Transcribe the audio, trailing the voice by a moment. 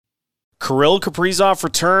Kirill Kaprizov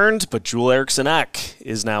returned, but Joel Eriksson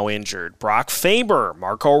is now injured. Brock Faber,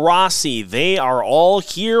 Marco Rossi, they are all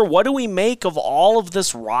here. What do we make of all of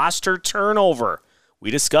this roster turnover?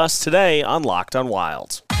 We discuss today on Locked on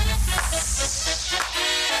Wild.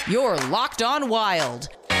 You're Locked on Wild,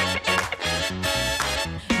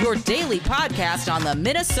 your daily podcast on the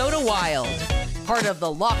Minnesota Wild. Part of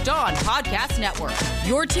the Locked On Podcast Network,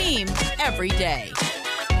 your team every day.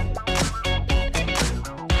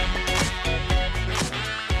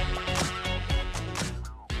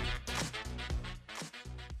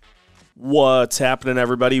 What's happening,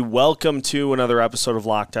 everybody? Welcome to another episode of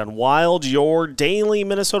Locked on Wild, your daily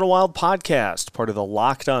Minnesota Wild podcast, part of the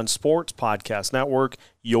Locked on Sports Podcast Network,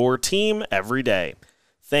 your team every day.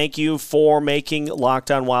 Thank you for making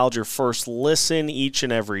Locked on Wild your first listen each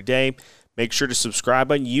and every day. Make sure to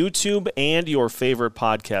subscribe on YouTube and your favorite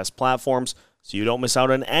podcast platforms so you don't miss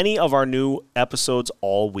out on any of our new episodes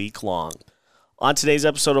all week long. On today's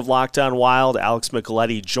episode of Locked on Wild, Alex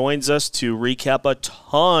Micheletti joins us to recap a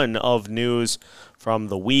ton of news from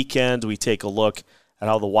the weekend. We take a look at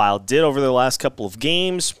how the Wild did over the last couple of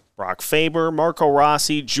games. Brock Faber, Marco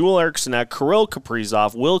Rossi, Joel Eriksson, Kirill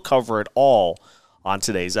Kaprizov. We'll cover it all on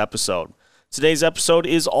today's episode. Today's episode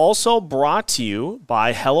is also brought to you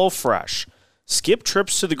by HelloFresh. Skip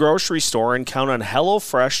trips to the grocery store and count on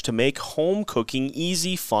HelloFresh to make home cooking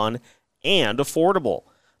easy, fun, and affordable.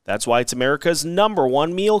 That's why it's America's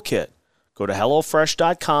 #1 meal kit. Go to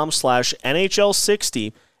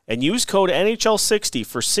HelloFresh.com/NHL60 and use code NHL60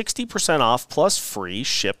 for 60% off plus free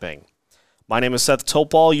shipping. My name is Seth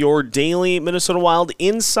Topal, your daily Minnesota Wild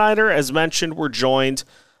insider. As mentioned, we're joined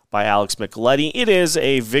by Alex Micheletti. It is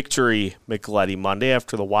a victory Micheletti Monday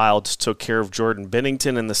after the Wild took care of Jordan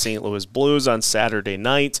Binnington and the St. Louis Blues on Saturday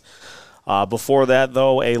night. Before that,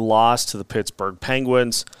 though, a loss to the Pittsburgh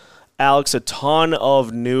Penguins. Alex, a ton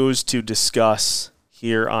of news to discuss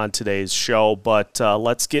here on today's show, but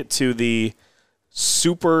let's get to the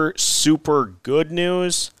super good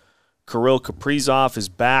news. Kirill Kaprizov is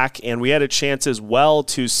back, and we had a chance as well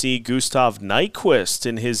to see Gustav Nyquist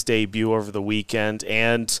in his debut over the weekend,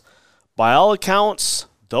 and by all accounts,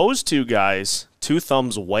 those two guys, two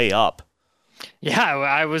thumbs way up. Yeah,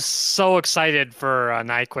 I was so excited for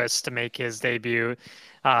Nyquist to make his debut.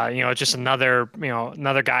 Just another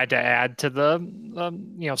guy to add to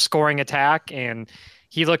the, scoring attack, and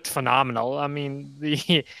he looked phenomenal. I mean,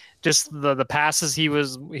 the passes he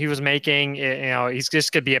was making, he's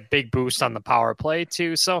just gonna be a big boost on the power play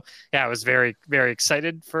too. So yeah, I was very, very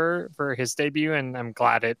excited for his debut, and I'm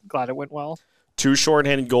glad it went well. 2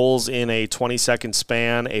 shorthanded goals in a 20-second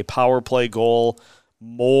span, a power play goal,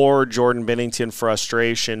 more Jordan Binnington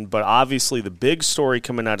frustration, but obviously the big story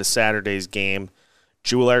coming out of Saturday's game,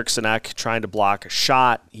 Joel Eriksson trying to block a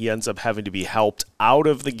shot. He ends up having to be helped out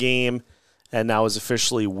of the game and now is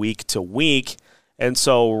officially week to week. And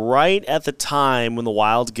so right at the time when the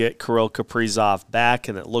Wild get Kirill Kaprizov back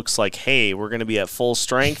and it looks like, hey, we're going to be at full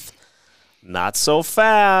strength, not so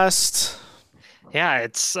fast. Yeah,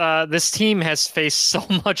 it's this team has faced so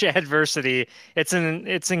much adversity.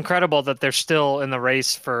 It's incredible that they're still in the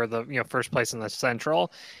race for the first place in the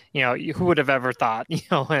Central. Who would have ever thought?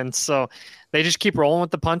 And so they just keep rolling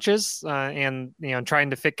with the punches and trying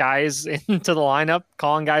to fit guys into the lineup,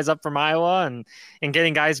 calling guys up from Iowa and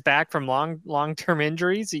getting guys back from long-term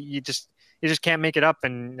injuries. You just can't make it up,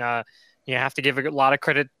 and you have to give a lot of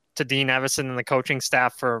credit to Dean Evison and the coaching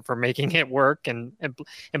staff for making it work and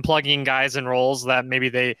plugging guys in roles that maybe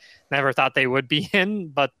they never thought they would be in.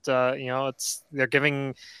 But they're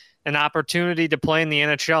giving an opportunity to play in the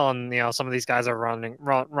NHL, and some of these guys are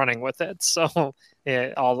running with it. So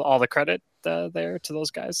yeah, all the credit there to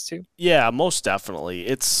those guys too. Yeah, most definitely.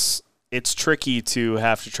 It's tricky to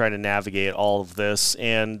have to try to navigate all of this,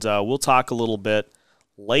 and we'll talk a little bit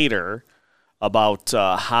later about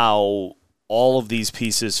how all of these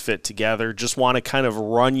pieces fit together. Just want to kind of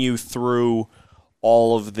run you through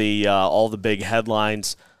all the big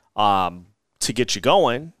headlines to get you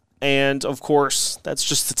going. And, of course, that's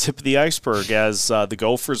just the tip of the iceberg as the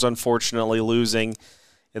Gophers unfortunately losing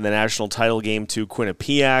in the national title game to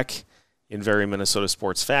Quinnipiac in very Minnesota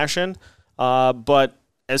sports fashion. But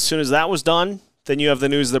as soon as that was done, then you have the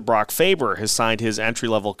news that Brock Faber has signed his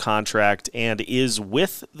entry-level contract and is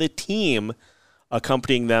with the team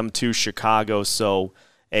accompanying them to Chicago. So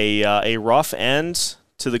a rough end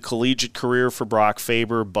to the collegiate career for Brock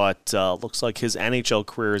Faber, but looks like his NHL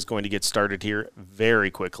career is going to get started here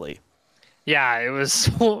very quickly. Yeah, it was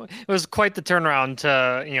quite the turnaround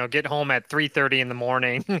to get home at 3:30 in the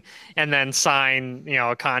morning and then sign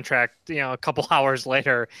a contract a couple hours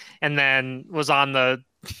later, and then was on the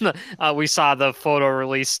we saw the photo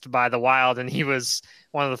released by the Wild, and he was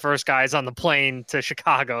one of the first guys on the plane to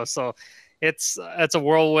Chicago. So it's a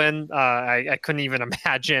whirlwind. I couldn't even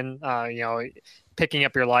imagine, picking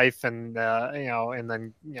up your life and and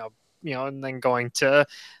then and then going to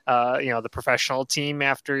the professional team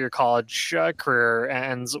after your college career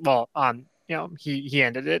ends. Well, on he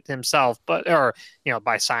ended it himself, but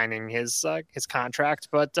by signing his contract.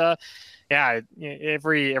 But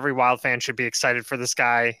every Wild fan should be excited for this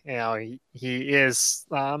guy. He is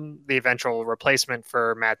the eventual replacement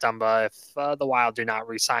for Matt Dumba if the Wild do not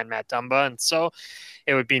re-sign Matt Dumba, and so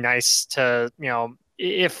it would be nice to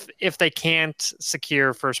if they can't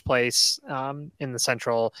secure first place in the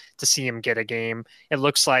Central, to see him get a game. It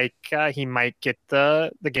looks like he might get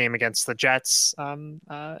the game against the Jets,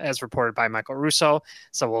 as reported by Michael Russo.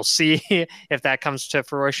 So we'll see if that comes to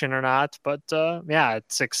fruition or not. But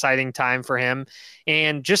it's an exciting time for him.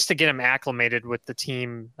 And just to get him acclimated with the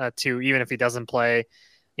team too, even if he doesn't play,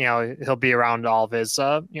 he'll be around all of his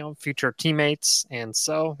future teammates. And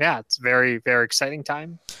so, it's very, very exciting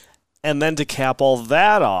time. And then to cap all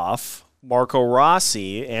that off, Marco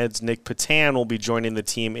Rossi and Nick Petan will be joining the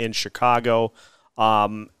team in Chicago.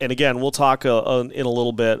 And again, we'll talk in a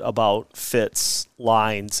little bit about fits,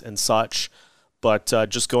 lines, and such. But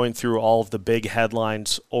just going through all of the big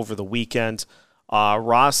headlines over the weekend,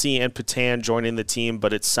 Rossi and Petan joining the team,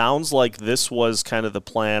 but it sounds like this was kind of the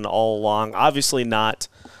plan all along. Obviously not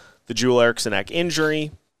the Joel Eriksson injury,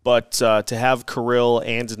 but to have Kirill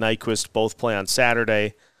and Nyquist both play on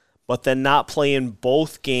Saturday, but then not play in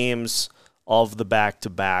both games of the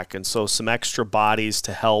back-to-back. And so some extra bodies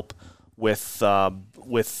to help with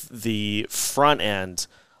the front end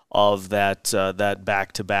of that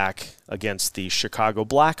back-to-back against the Chicago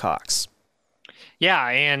Blackhawks. Yeah,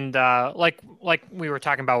 and like we were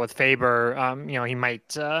talking about with Faber, he might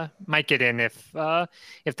get in if the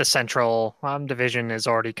Central Division is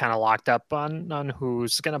already kind of locked up on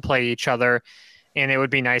who's going to play each other. And it would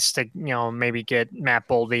be nice to, maybe get Matt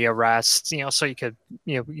Boldy a rest, so you could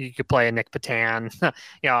play a Nick Petan.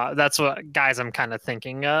 That's what guys I'm kind of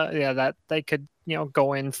thinking. That they could,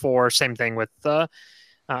 go in for. Same thing with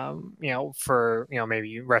for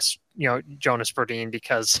maybe rest Jonas Brodin,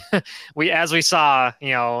 because as we saw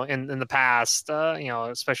in the past,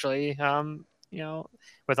 especially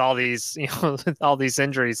with all these with all these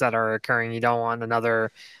injuries that are occurring, you don't want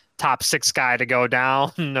another top 6 guy to go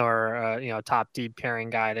down or top deep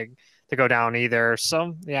pairing guy to go down either.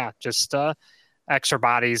 So just extra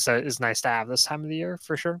bodies is nice to have this time of the year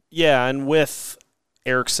for sure. Yeah, and with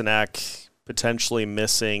Eriksson potentially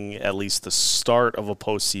missing at least the start of a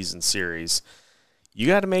postseason series, you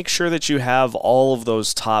got to make sure that you have all of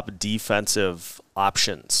those top defensive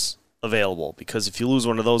options available, because if you lose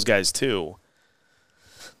one of those guys too,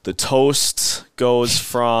 the toast goes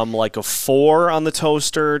from like a 4 on the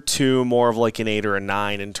toaster to more of like an 8 or a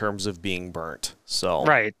 9 in terms of being burnt. So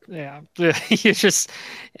right, yeah, it's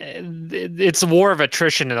war of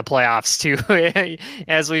attrition in the playoffs too,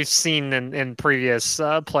 as we've seen in previous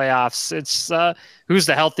playoffs. It's who's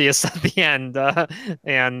the healthiest at the end,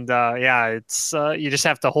 it's you just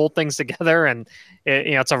have to hold things together, and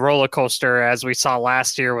it's a roller coaster, as we saw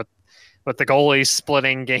last year with the goalies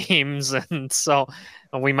splitting games, and so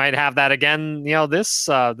we might have that again, this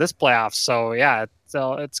playoff. So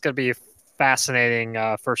it's going to be a fascinating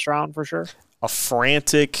first round for sure. A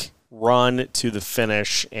frantic run to the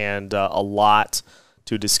finish, and a lot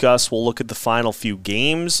to discuss. We'll look at the final few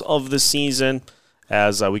games of the season,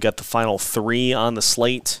 as we got the final 3 on the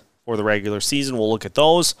slate for the regular season. We'll look at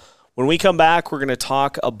those. When we come back, we're going to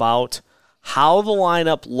talk about how the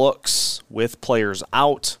lineup looks with players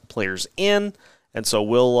out, players in. And so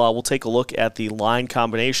we'll take a look at the line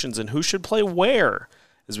combinations and who should play where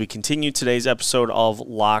as we continue today's episode of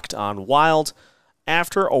Locked on Wild,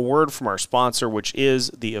 after a word from our sponsor, which is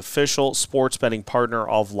the official sports betting partner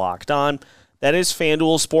of Locked On. That is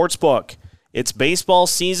FanDuel Sportsbook. It's baseball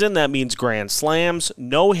season. That means grand slams,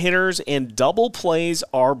 no-hitters, and double plays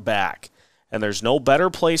are back. And there's no better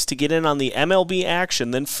place to get in on the MLB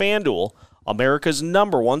action than FanDuel, America's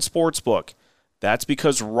 #1 sportsbook. That's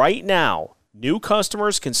because right now, new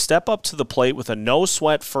customers can step up to the plate with a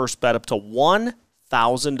no-sweat first bet up to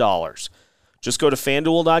 $1,000. Just go to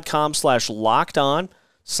FanDuel.com/lockedon,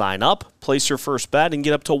 sign up, place your first bet, and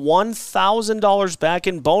get up to $1,000 back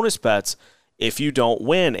in bonus bets if you don't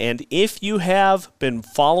win. And if you have been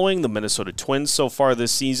following the Minnesota Twins so far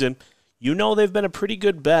this season, you know they've been a pretty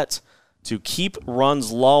good bet to keep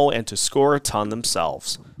runs low and to score a ton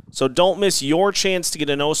themselves. So don't miss your chance to get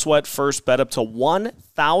a no-sweat first bet up to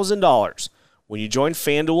 $1,000 when you join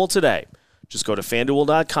FanDuel today. Just go to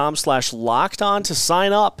FanDuel.com/LockedOn to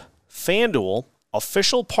sign up. FanDuel,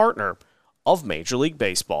 official partner of Major League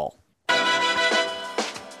Baseball.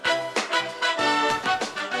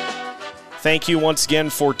 Thank you once again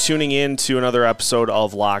for tuning in to another episode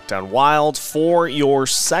of Locked On Wild. For your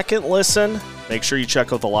second listen, make sure you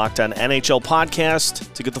check out the Locked On NHL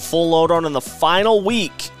podcast to get the full lowdown on the final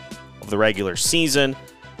week of the regular season.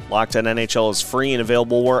 Locked On NHL is free and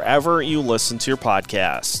available wherever you listen to your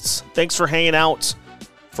podcasts. Thanks for hanging out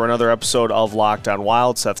for another episode of Locked On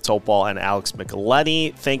Wild. Seth Topal and Alex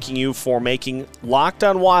Micheletti thanking you for making Locked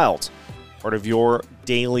On Wild part of your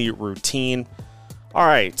daily routine. All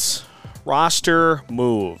right. Roster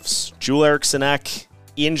moves. Joel Eriksson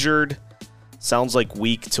injured. Sounds like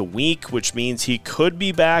week to week, which means he could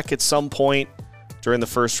be back at some point during the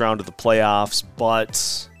first round of the playoffs.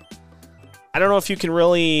 But I don't know if you can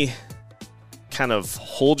really kind of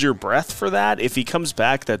hold your breath for that. If he comes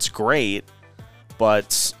back, that's great.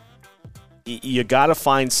 But you got to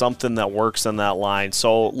find something that works on that line.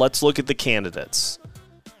 So let's look at the candidates.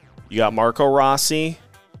 You got Marco Rossi.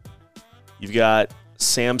 You've got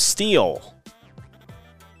Sam Steele.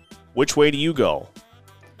 Which way do you go?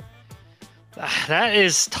 That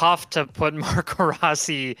is tough to put Marco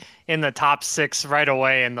Rossi in the top 6 right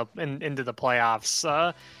away into the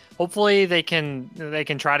playoffs. Hopefully they can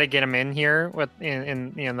try to get him in here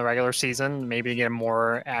in the regular season, maybe to get him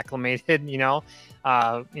more acclimated.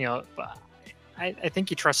 I think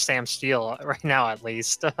you trust Sam Steele right now, at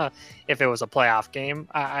least, if it was a playoff game.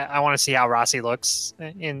 I want to see how Rossi looks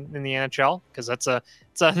in the NHL, because it's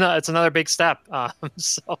another big step.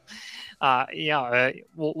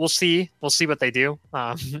 We'll see what they do.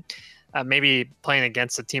 Maybe playing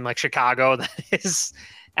against a team like Chicago that is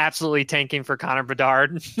absolutely tanking for Connor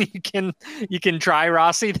Bedard, you can try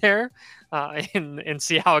Rossi there and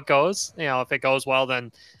see how it goes. If it goes well,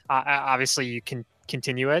 then obviously you can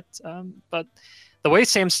continue it. But the way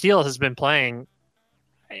Sam Steele has been playing,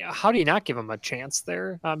 how do you not give him a chance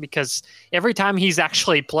there? Because every time he's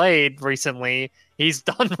actually played recently, he's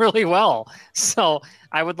done really well. So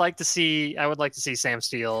I would like to see Sam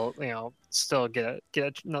Steele, still get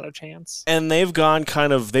another chance. And they've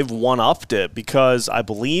one-upped it, because I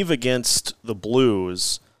believe against the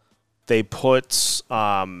Blues, they put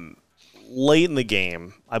late in the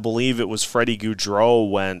game, I believe it was Freddie Gaudreau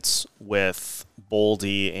went with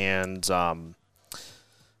Boldy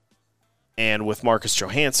and with Marcus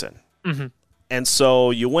Johansson. Mm-hmm. And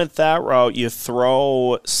so you went that route. You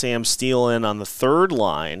throw Sam Steele in on the third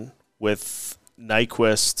line with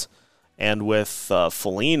Nyquist and with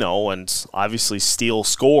Foligno, and obviously Steele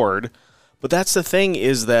scored. But that's the thing,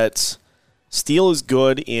 is that Steele is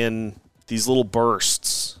good in these little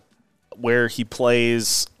bursts where he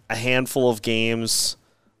plays a handful of games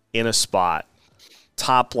in a spot.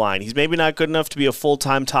 Top line. He's maybe not good enough to be a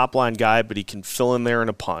full-time top line guy, but he can fill in there in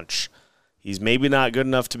a punch. He's maybe not good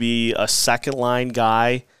enough to be a second line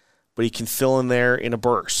guy, but he can fill in there in a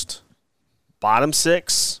burst. Bottom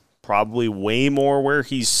 6, probably way more where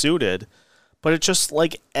he's suited, but it's just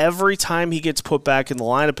like every time he gets put back in the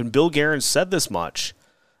lineup, and Bill Guerin said this much,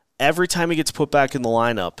 every time he gets put back in the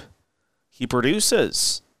lineup, he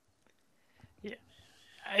produces.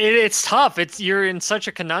 It's tough. You're in such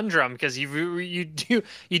a conundrum, because you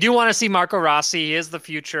do want to see Marco Rossi. He is the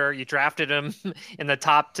future. You drafted him in the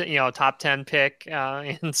top 10 pick,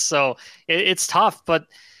 and so it's tough. But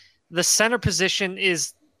the center position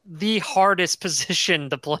is the hardest position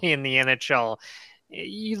to play in the NHL.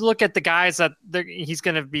 You look at the guys that he's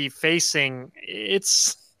going to be facing.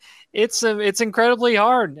 It's incredibly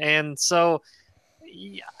hard, and so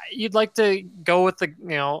you'd like to go with the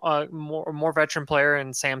more veteran player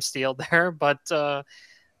in Sam Steele there, but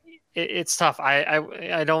it's tough.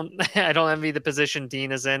 I don't envy the position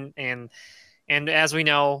Dean is in, and as we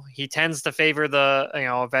know, he tends to favor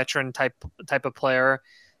the veteran type of player.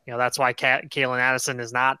 That's why Kalen Addison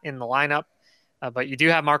is not in the lineup, but you do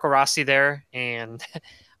have Marco Rossi there, and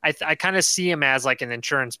I kind of see him as like an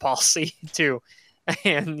insurance policy too.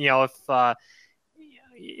 And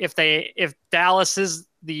if Dallas is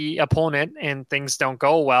the opponent and things don't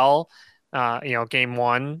go well, game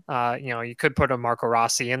 1, you could put a Marco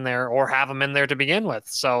Rossi in there or have him in there to begin with.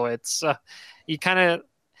 So it's you kind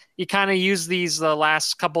of use these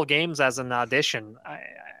last couple games as an audition.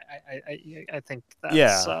 I think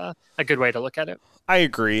that's a good way to look at it. I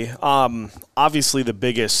agree. Obviously, the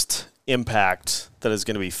biggest impact that is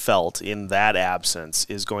going to be felt in that absence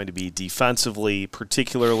is going to be defensively,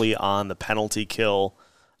 particularly on the penalty kill,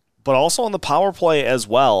 but also on the power play as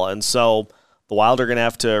well. And so the Wild are going to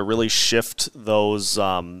have to really shift those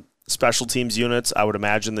special teams units. I would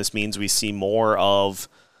imagine this means we see more of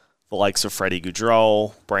the likes of Freddie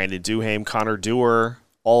Gaudreau, Brandon Duhaime, Connor Dewar,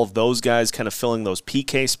 all of those guys kind of filling those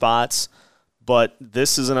PK spots. But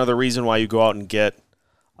this is another reason why you go out and get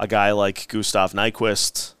a guy like Gustav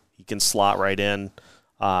Nyquist. He can slot right in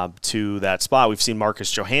to that spot. We've seen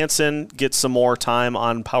Marcus Johansson get some more time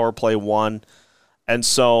on power play 1. And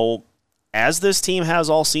so as this team has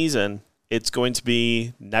all season, it's going to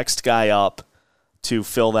be next guy up to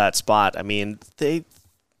fill that spot. I mean, they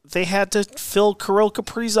had to fill Kirill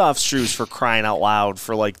Kaprizov's shoes, for crying out loud,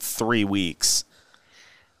 for like 3 weeks.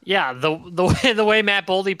 Yeah, the way Matt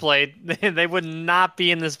Boldy played, they would not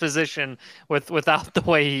be in this position without the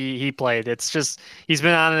way he played. It's just he's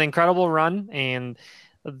been on an incredible run, and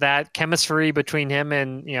that chemistry between him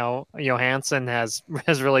and Johansson has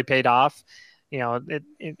really paid off.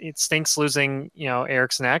 It stinks losing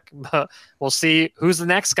Eriksson, but we'll see who's the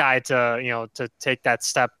next guy to take that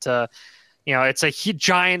step to. It's a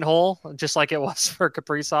giant hole, just like it was for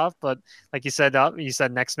Kaprizov. But like you said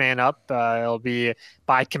next man up. It'll be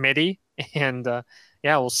by committee, and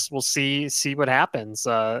we'll see what happens.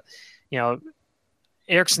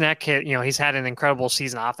 Eriksson, he's had an incredible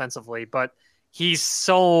season offensively, but he's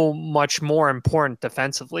so much more important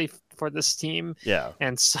defensively for this team. Yeah,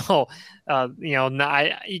 and so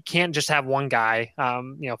you can't just have one guy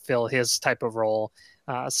fill his type of role.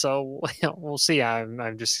 So we'll see.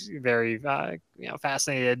 I'm just very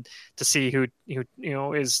fascinated to see who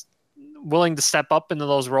is willing to step up into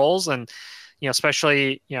those roles, and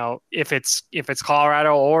especially if it's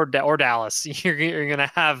Colorado or Dallas, you're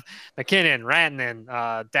gonna have McKinnon,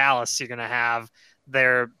 Rantanen, Dallas. You're gonna have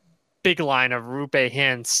their big line of Rupe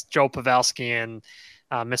Hintz, Joe Pavelski, and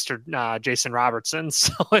Mr. Jason Robertson.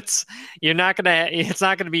 So it's not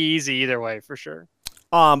gonna be easy either way, for sure.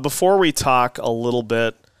 Before we talk a little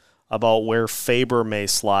bit about where Faber may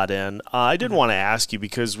slot in, I did want to ask you,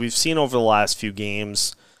 because we've seen over the last few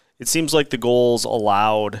games, it seems like the goals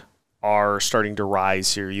allowed are starting to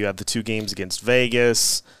rise here. You have the 2 games against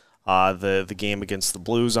Vegas, the game against the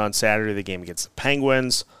Blues on Saturday, the game against the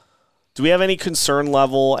Penguins. Do we have any concern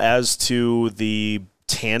level as to the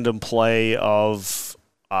tandem play of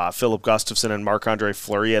Philip Gustafsson and Marc-Andre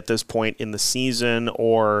Fleury at this point in the season,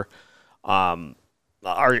 or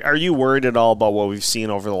Are you worried at all about what we've seen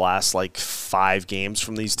over the last 5 games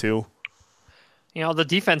from these two? The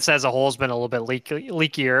defense as a whole has been a little bit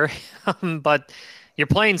leakier, but you're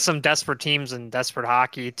playing some desperate teams and desperate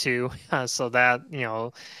hockey too. So that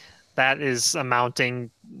that is amounting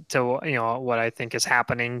to what I think is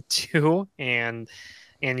happening too, and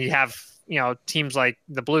you have teams like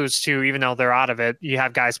the Blues too, even though they're out of it, you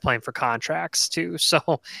have guys playing for contracts too.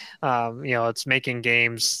 So, it's making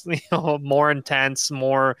games, more intense,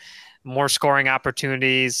 more scoring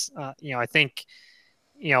opportunities. I think,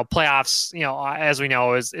 playoffs, as we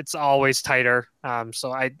know, it's always tighter.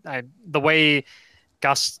 So the way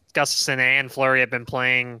Gustafsson and Fleury have been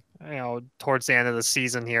playing, towards the end of the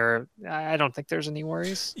season here, I don't think there's any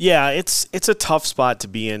worries. Yeah, it's a tough spot to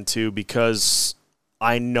be into, because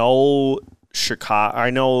I know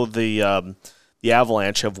the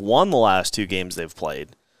Avalanche have won the last 2 games they've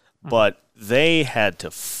played, but they had to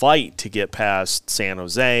fight to get past San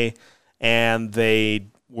Jose, and they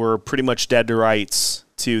were pretty much dead to rights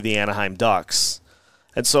to the Anaheim Ducks.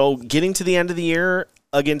 And so getting to the end of the year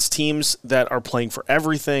against teams that are playing for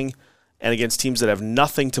everything and against teams that have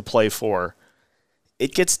nothing to play for,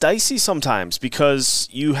 it gets dicey sometimes, because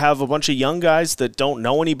you have a bunch of young guys that don't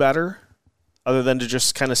know any better other than to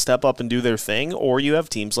just kind of step up and do their thing, or you have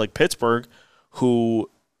teams like Pittsburgh who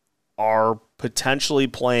are potentially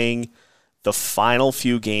playing the final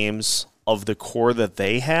few games of the core that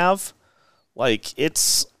they have.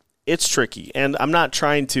 It's tricky, and I'm not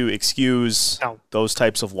trying to excuse those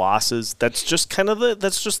types of losses. That's just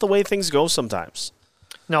the way things go sometimes.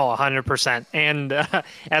 No, 100%. And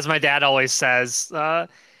as my dad always says, the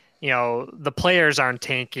players aren't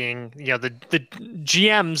tanking. The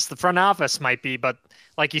GMs, the front office might be, but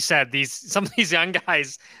like you said, some of these young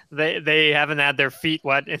guys, they haven't had their feet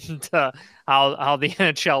wet into how the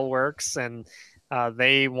NHL works, and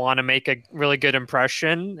they want to make a really good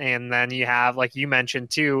impression. And then you have, like you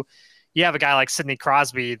mentioned too, you have a guy like Sidney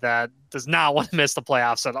Crosby that does not want to miss the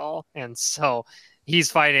playoffs at all, and so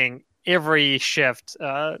he's fighting every shift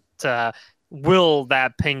to will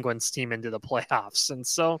that Penguins team into the playoffs. And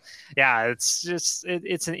so, yeah, it's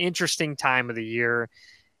an interesting time of the year,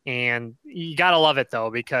 and you got to love it though,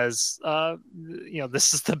 because,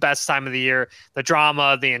 this is the best time of the year, the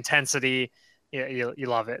drama, the intensity, you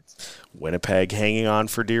love it. Winnipeg hanging on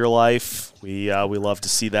for dear life. We love to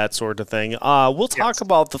see that sort of thing. We'll talk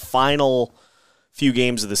about the final few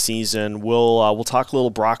games of the season. We'll talk a little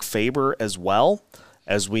Brock Faber as well.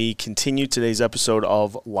 as we continue today's episode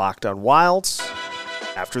of Locked on Wilds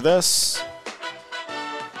after this.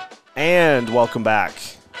 And welcome back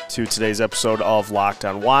to today's episode of Locked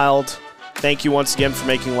on Wild. Thank you once again for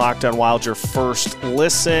making Locked on Wild your first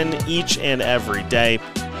listen each and every day.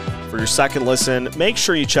 For your second listen, make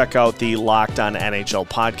sure you check out the Locked on NHL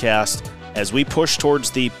podcast as we push towards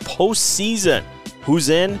the postseason. Who's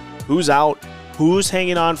in? Who's out? Who's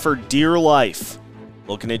hanging on for dear life?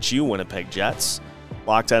 Looking at you, Winnipeg Jets.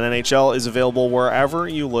 Locked on NHL is available wherever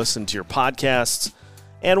you listen to your podcasts.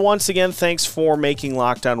 And once again, thanks for making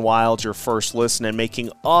Locked on Wild your first listen and making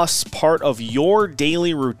us part of your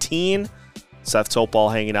daily routine. Seth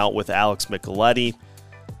Topal hanging out with Alex Micheletti.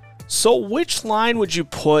 So which line would you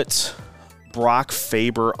put Brock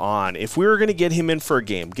Faber on if we were going to get him in for a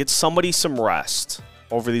game, get somebody some rest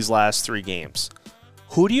over these last 3 games?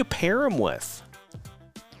 Who do you pair him with?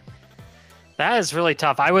 That is really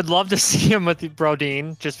tough. I would love to see him with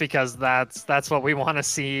Brodin just because that's what we want to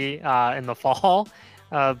see in the fall.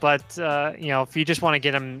 But if you just want to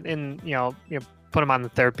get him in, put him on the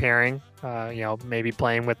third pairing, maybe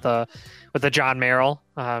playing with the John Merrill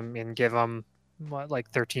and give him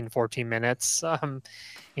 13, 14 minutes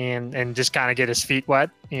and just kind of get his feet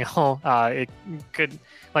wet. It could,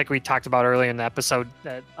 like we talked about earlier in the episode,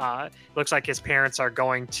 that looks like his parents are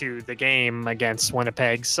going to the game against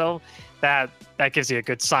Winnipeg. So that gives you a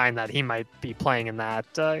good sign that he might be playing in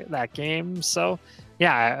that game. So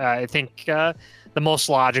yeah, I think the most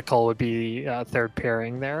logical would be third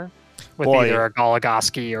pairing there with either a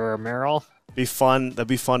Goligoski or a Merrill. That'd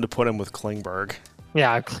be fun to put him with Klingberg.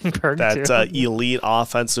 Yeah, Klingberg that elite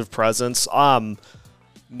offensive presence.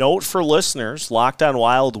 Note for listeners, Locked on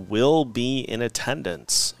Wild will be in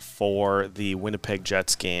attendance for the Winnipeg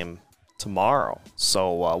Jets game tomorrow.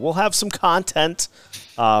 So we'll have some content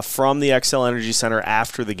from the XL Energy Center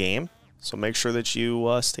after the game. So make sure that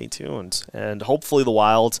you stay tuned. And hopefully the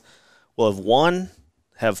Wild will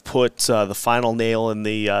have put the final nail in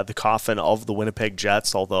the coffin of the Winnipeg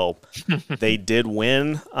Jets, although they did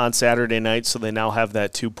win on Saturday night, so they now have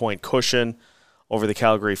that 2-point cushion over the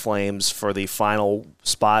Calgary Flames for the final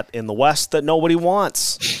spot in the West that nobody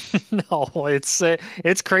wants. No, it's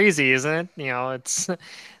crazy, isn't it? It's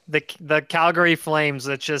the Calgary Flames.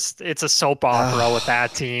 It's a soap opera with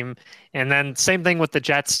that team, and then same thing with the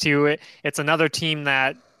Jets too. It's another team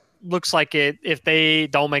that looks like if they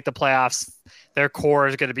don't make the playoffs, their core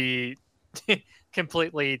is going to be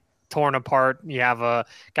completely torn apart. You have a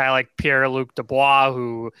guy like Pierre-Luc Dubois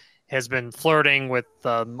who has been flirting with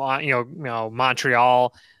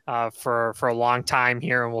Montreal for a long time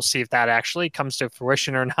here, and we'll see if that actually comes to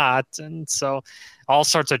fruition or not. And so, all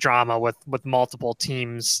sorts of drama with multiple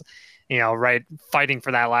teams, fighting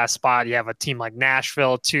for that last spot. You have a team like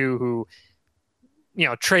Nashville too, who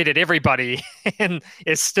traded everybody and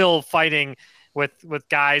is still fighting with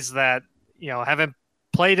guys that haven't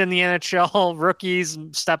played in the NHL, rookies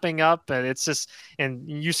stepping up, and it's just, and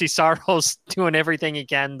UC Saros doing everything he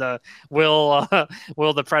can to will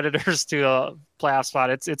the Predators to a playoff spot.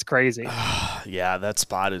 It's crazy. Yeah, that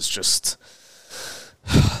spot is just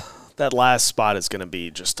that last spot is going to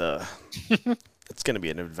be just it's going to be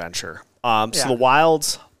an adventure. So the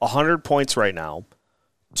Wild's 100 points right now,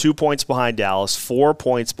 2 points behind Dallas, 4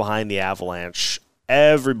 points behind the Avalanche.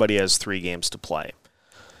 Everybody has 3 games to play.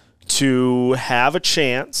 To have a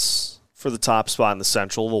chance for the top spot in the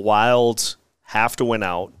Central, the Wild have to win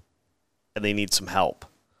out, and they need some help.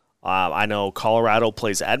 I know Colorado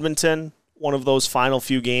plays Edmonton one of those final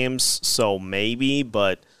few games, so maybe,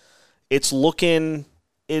 but it's looking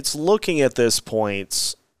at this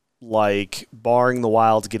point like, barring the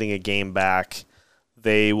Wild getting a game back,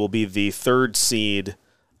 they will be the 3rd seed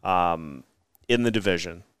in the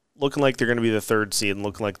division. Looking like they're going to be the 3rd seed and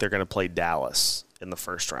looking like they're going to play Dallas in the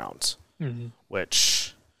first round,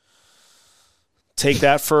 which take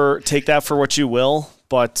that for what you will.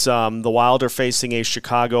 But the Wild are facing a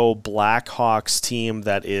Chicago Blackhawks team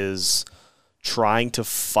that is trying to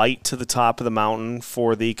fight to the top of the mountain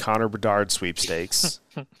for the Connor Bedard sweepstakes.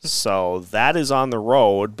 So that is on the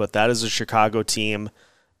road, but that is a Chicago team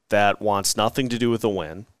that wants nothing to do with a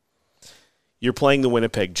win. You're playing the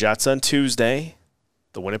Winnipeg Jets on Tuesday.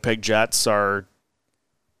 The Winnipeg Jets are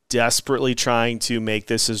desperately trying to make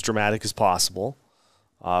this as dramatic as possible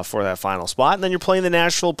for that final spot. And then you're playing the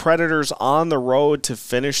Nashville Predators on the road to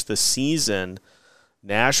finish the season.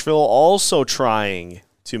 Nashville also trying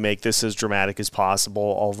to make this as dramatic as possible,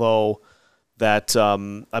 although that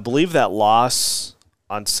I believe that loss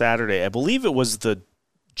on Saturday, I believe it was the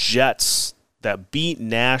Jets that beat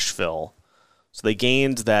Nashville, so they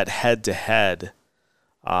gained that head-to-head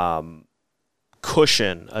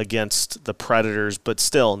cushion against the Predators, but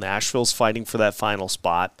still, Nashville's fighting for that final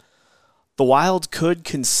spot. The Wild could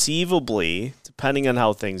conceivably, depending on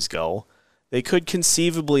how things go, they could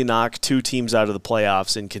conceivably knock two teams out of the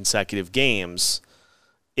playoffs in consecutive games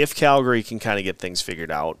if Calgary can kind of get things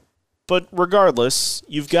figured out. But regardless,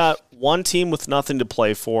 you've got one team with nothing to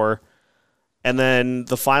play for, and then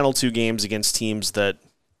the final two games against teams that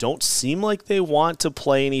don't seem like they want to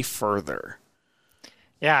play any further.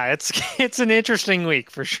 Yeah, it's an interesting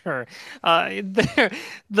week for sure. The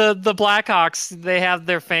Blackhawks, they have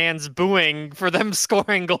their fans booing for them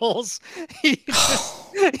scoring goals. You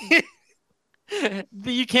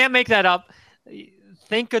can't make that up.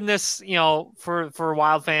 Thank goodness, for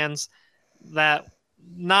Wild fans that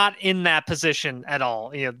not in that position at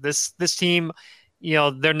all. This team,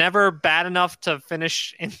 they're never bad enough to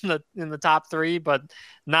finish in the top three, but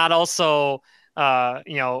not also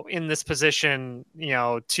in this position,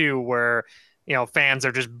 too, where, fans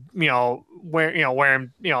are just,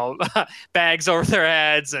 wearing, bags over their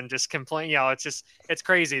heads and just complain. It's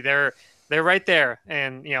crazy. They're right there.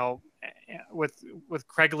 And, with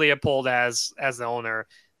Craig Leopold as the owner,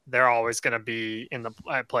 they're always going to be in the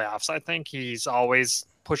playoffs. I think he's always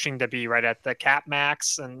pushing to be right at the cap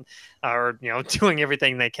max and, doing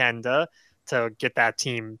everything they can to get that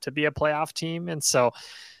team to be a playoff team. And so,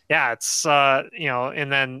 yeah, it's,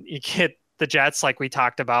 and then you get the Jets, like we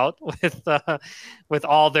talked about, with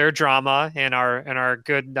all their drama and our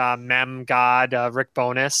good mem god Rick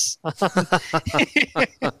Bowness.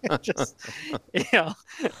 Just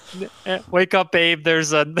wake up, babe.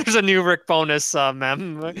 There's a new Rick Bonus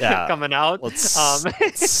mem coming out.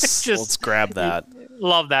 Let's grab that.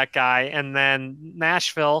 Love that guy. And then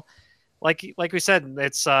Nashville, like we said,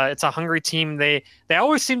 it's a hungry team. They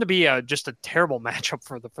always seem to be just a terrible matchup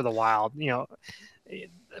for the Wild.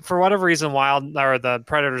 For whatever reason, Wild or the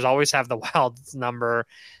Predators always have the Wild's number.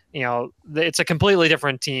 It's a completely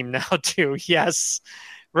different team now too. Yes,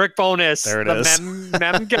 Rick Bonus, there it the is.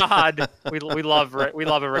 mem god. We love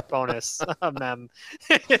a Rick Bonus mem.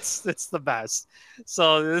 It's the best.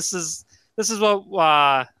 So this is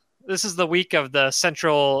what this is the week of the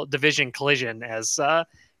Central Division collision, as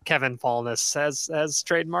Kevin Fallness has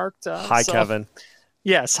trademarked. Hi, Kevin.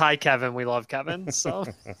 Yes, hi, Kevin. We love Kevin. So.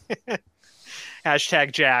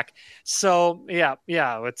 Hashtag Jack. So yeah,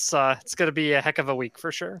 it's going to be a heck of a week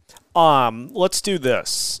for sure. Let's do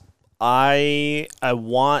this. I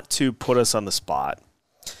want to put us on the spot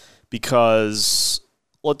because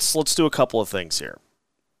let's do a couple of things here.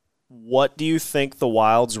 What do you think the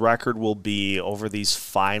Wild's record will be over these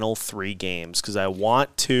final three games? Because I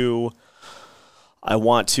want to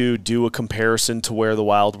do a comparison to where the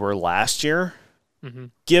Wild were last year. Mm-hmm.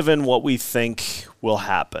 Given what we think will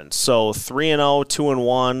happen. So 3-0,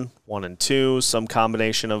 2-1, 1-2, some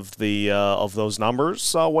combination of the of those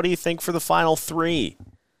numbers. What do you think for the final three?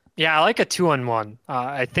 Yeah, I like a 2-1.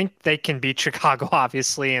 I think they can beat Chicago,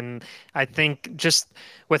 obviously, and I think just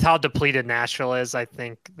with how depleted Nashville is, I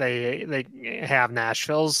think they have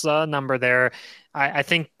Nashville's number there. I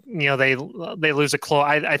think they lose a close.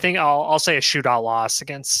 I think I'll say a shootout loss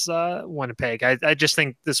against Winnipeg. I just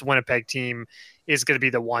think this Winnipeg team is going to be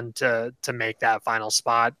the one to make that final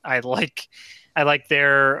spot. I like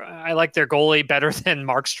their goalie better than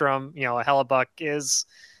Markstrom. Hellebuck is.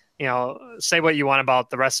 Say what you want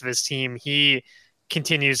about the rest of his team. He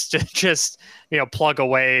continues to just, plug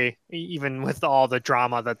away even with all the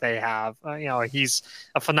drama that they have. He's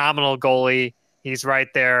a phenomenal goalie. He's right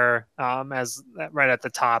there as right at the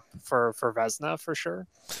top for Vezina for sure.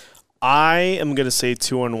 I am going to say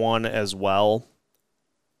 2-1 as well.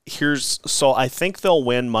 So I think they'll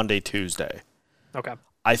win Monday, Tuesday. Okay.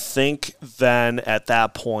 I think then at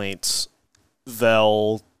that point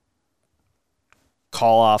they'll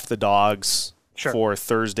call off the Dogs for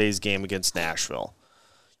Thursday's game against Nashville.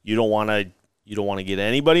 You don't want to get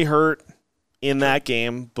anybody hurt in that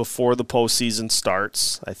game before the postseason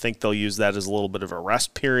starts. I think they'll use that as a little bit of a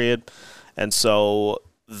rest period, and so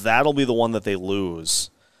that'll be the one that they lose.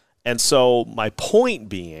 And so my point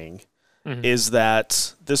being is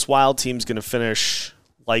that this Wild team's going to finish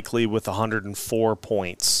likely with 104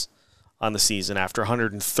 points on the season after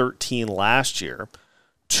 113 last year.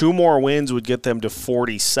 2 more wins would get them to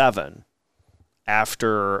 47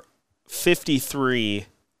 after 53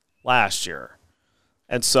 last year.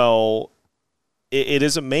 And so it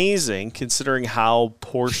is amazing, considering how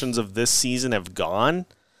portions of this season have gone,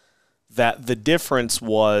 that the difference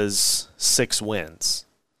was 6 wins.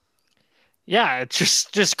 Yeah, it's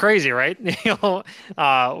just crazy, right?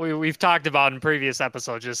 We've talked about in previous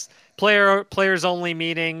episodes, just players only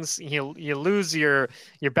meetings. You lose your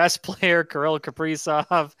best player, Kirill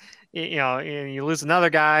Kaprizov. you lose another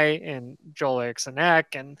guy in Joel Eriksson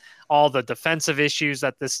and all the defensive issues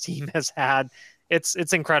that this team has had.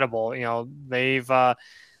 It's incredible. They've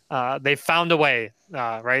found a way,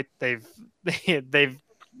 right? They've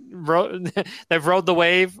rode the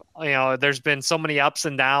wave. There's been so many ups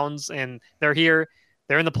and downs, and they're here.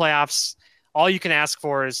 They're in the playoffs. All you can ask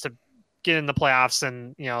for is to get in the playoffs,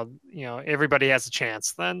 and everybody has a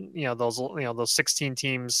chance. Then those 16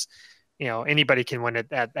 teams, anybody can win it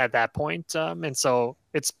at that point. And so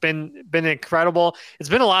it's been incredible. It's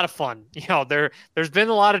been a lot of fun. There's been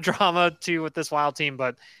a lot of drama too with this Wild team,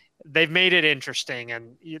 but they've made it interesting,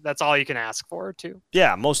 and that's all you can ask for too.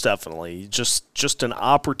 Yeah, most definitely. Just an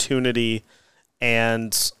opportunity,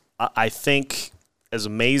 and I think, as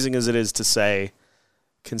amazing as it is to say,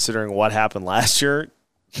 considering what happened last year,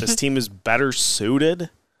 this team is better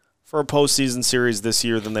suited for a postseason series this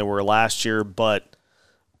year than they were last year. But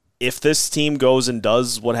if this team goes and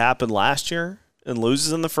does what happened last year and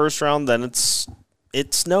loses in the first round, then it's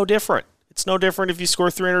no different. It's no different if you score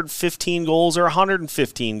 315 goals or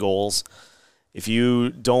 115 goals. If you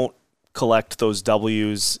don't collect those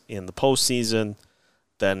W's in the postseason,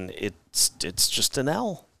 then it's just an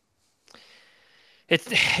L.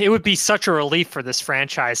 It would be such a relief for this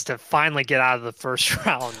franchise to finally get out of the first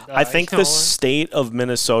round. I think the state of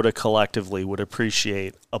Minnesota collectively would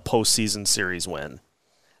appreciate a postseason series win.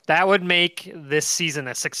 That would make this season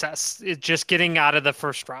a success. Just getting out of the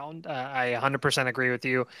first round. I 100% agree with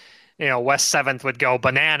you. West 7th would go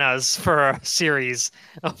bananas for a series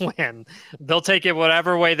win. They'll take it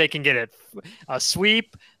whatever way they can get it. A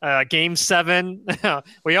sweep, Game 7.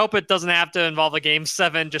 We hope it doesn't have to involve a Game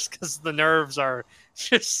 7 just because the nerves are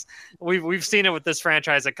just. We've seen it with this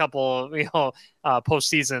franchise a couple,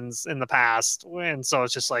 postseasons in the past, and so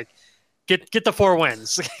it's just like get the 4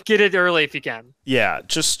 wins, get it early if you can. Yeah,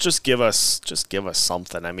 just give us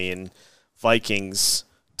something. I mean, Vikings,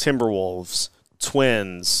 Timberwolves,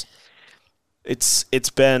 Twins.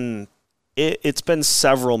 It's been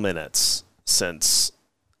several minutes since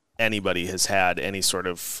anybody has had any sort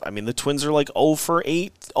of. I mean, the Twins are like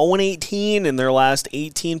 0-18 in their last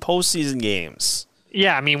 18 postseason games.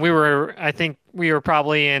 Yeah, I mean, I think we were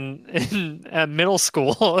probably in middle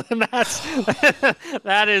school, and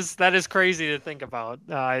that is crazy to think about.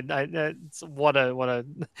 It's what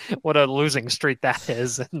a losing streak that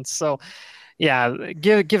is, and so. Yeah,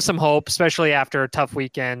 give some hope, especially after a tough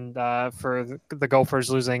weekend for the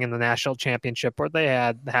Gophers losing in the national championship, where they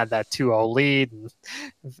had that 2-0 lead,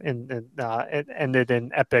 and it ended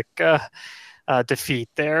in epic defeat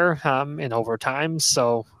there in overtime.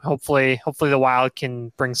 So hopefully the Wild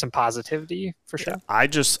can bring some positivity for sure.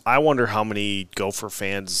 I wonder how many Gopher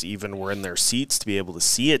fans even were in their seats to be able to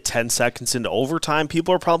see it 10 seconds into overtime.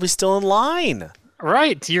 People are probably still in line.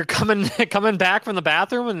 Right, you're coming back from the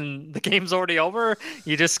bathroom and the game's already over.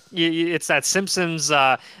 It's that Simpsons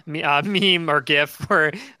meme or GIF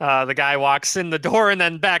where the guy walks in the door and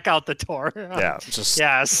then back out the door.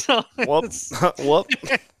 So whoop.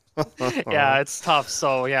 Yeah, it's tough.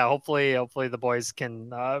 So yeah, hopefully the boys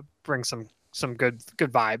can bring some good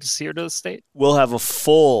vibes here to the state. We'll have a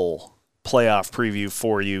full playoff preview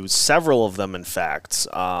for you, several of them in fact.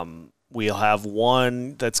 We'll have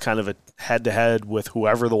one that's kind of a head-to-head with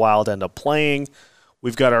whoever the Wild end up playing.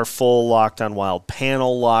 We've got our full Locked on Wild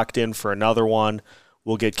panel locked in for another one.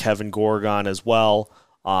 We'll get Kevin Gorgon as well.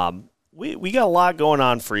 We got a lot going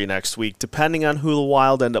on for you next week. Depending on who the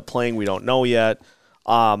Wild end up playing, we don't know yet.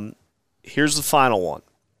 Here's the final one.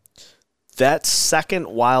 That second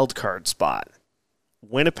wild card spot,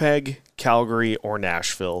 Winnipeg, Calgary, or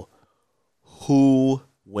Nashville, who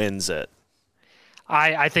wins it?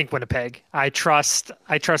 I think Winnipeg. I trust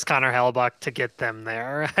Connor Hellebuck to get them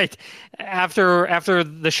there. After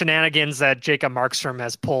the shenanigans that Jacob Markstrom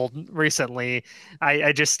has pulled recently, I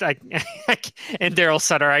and Daryl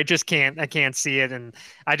Sutter, I can't see it, and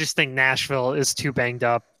I just think Nashville is too banged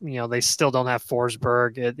up. They still don't have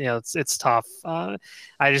Forsberg. It's tough. I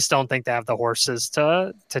just don't think they have the horses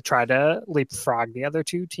to try to leapfrog the other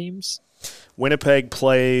two teams. Winnipeg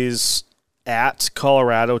plays at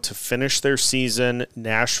Colorado to finish their season.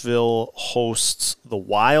 Nashville hosts the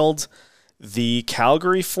Wild. The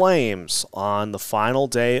Calgary Flames, on the final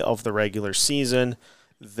day of the regular season,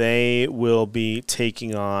 they will be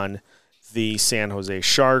taking on the San Jose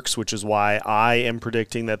Sharks, which is why I am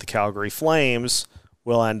predicting that the Calgary Flames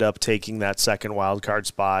will end up taking that second wild card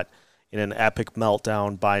spot in an epic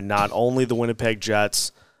meltdown by not only the Winnipeg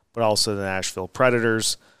Jets, but also the Nashville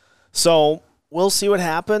Predators. So we'll see what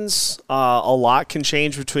happens. A lot can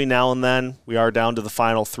change between now and then. We are down to the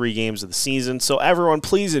final 3 games of the season. So everyone,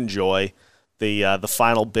 please enjoy the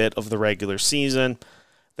final bit of the regular season.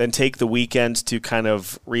 then take the weekend to kind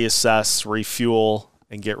of reassess, refuel,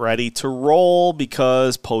 and get ready to roll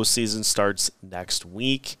because postseason starts next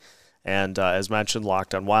week. And as mentioned,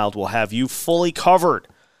 Locked On Wild will have you fully covered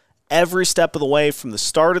every step of the way from the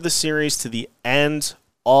start of the series to the end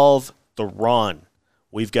of the run.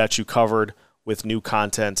 We've got you covered with new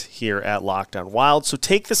content here at Locked On Wild. So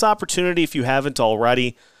take this opportunity, if you haven't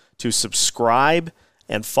already, to subscribe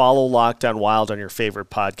and follow Locked On Wild on your favorite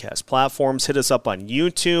podcast platforms. Hit us up on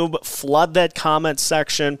YouTube. Flood that comment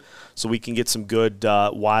section so we can get some good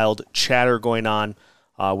Wild chatter going on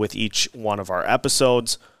with each one of our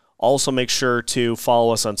episodes. Also, make sure to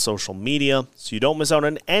follow us on social media so you don't miss out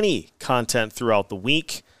on any content throughout the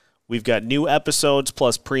week. We've got new episodes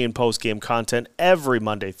plus pre- and post-game content every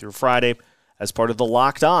Monday through Friday as part of the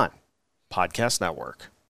Locked On Podcast Network.